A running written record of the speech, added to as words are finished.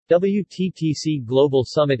WTTC Global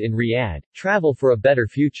Summit in Riyadh, Travel for a Better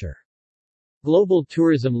Future. Global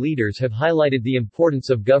tourism leaders have highlighted the importance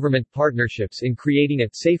of government partnerships in creating a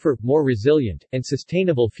safer, more resilient, and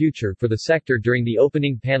sustainable future for the sector during the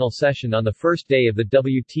opening panel session on the first day of the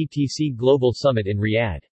WTTC Global Summit in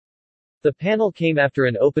Riyadh. The panel came after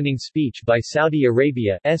an opening speech by Saudi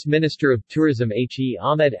Arabia's Minister of Tourism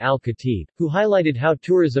Ahmed Al-Khatib, who highlighted how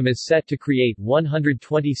tourism is set to create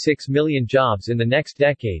 126 million jobs in the next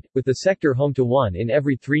decade, with the sector home to 1 in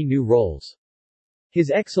every 3 new roles.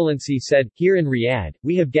 His Excellency said, "Here in Riyadh,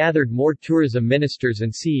 we have gathered more tourism ministers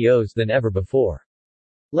and CEOs than ever before.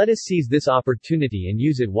 Let us seize this opportunity and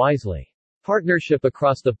use it wisely. Partnership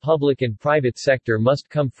across the public and private sector must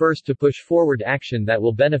come first to push forward action that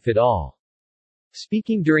will benefit all."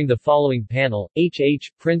 Speaking during the following panel,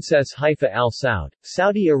 Princess Haifa Al Saud,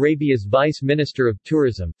 Saudi Arabia's Vice Minister of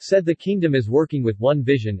Tourism, said the kingdom is working with one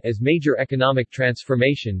vision as major economic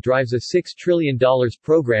transformation drives a $6 trillion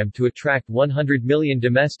program to attract 100 million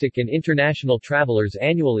domestic and international travelers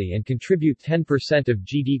annually and contribute 10% of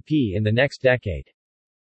GDP in the next decade.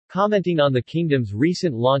 Commenting on the kingdom's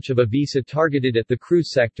recent launch of a visa targeted at the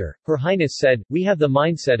cruise sector, Her Highness said, "We have the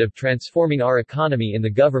mindset of transforming our economy in the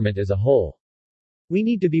government as a whole. We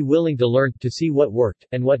need to be willing to learn, to see what worked,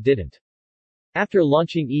 and what didn't." After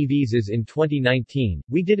launching e-visas in 2019,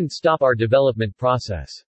 we didn't stop our development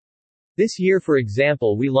process. This year, for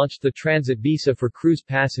example, we launched the transit visa for cruise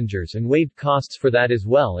passengers and waived costs for that as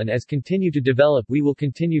well, and as continue to develop, we will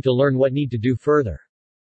continue to learn what need to do further.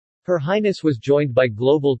 Her Highness was joined by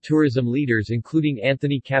global tourism leaders including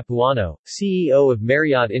Anthony Capuano, CEO of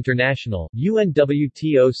Marriott International,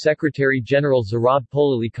 UNWTO Secretary-General Zarab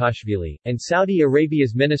Polilikashvili, and Saudi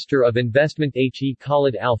Arabia's Minister of Investment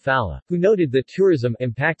Khalid Al-Fallah, who noted that tourism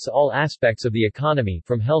impacts all aspects of the economy,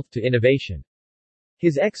 from health to innovation.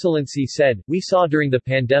 His Excellency said, "We saw during the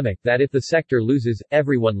pandemic that if the sector loses,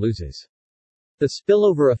 everyone loses. The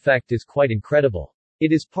spillover effect is quite incredible.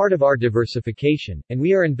 It is part of our diversification, and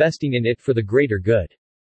we are investing in it for the greater good."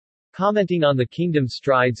 Commenting on the kingdom's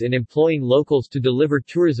strides in employing locals to deliver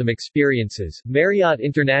tourism experiences, Marriott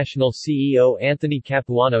International CEO Anthony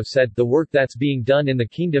Capuano said, "The work that's being done in the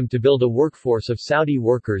kingdom to build a workforce of Saudi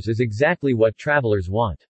workers is exactly what travelers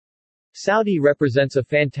want. Saudi represents a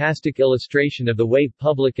fantastic illustration of the way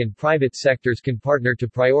public and private sectors can partner to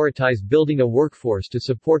prioritize building a workforce to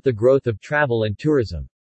support the growth of travel and tourism."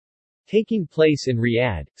 Taking place in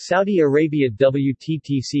Riyadh, Saudi Arabia,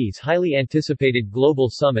 WTTC's highly anticipated global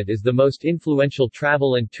summit is the most influential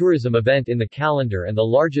travel and tourism event in the calendar and the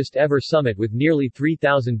largest ever summit with nearly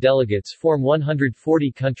 3,000 delegates from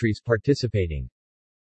 140 countries participating.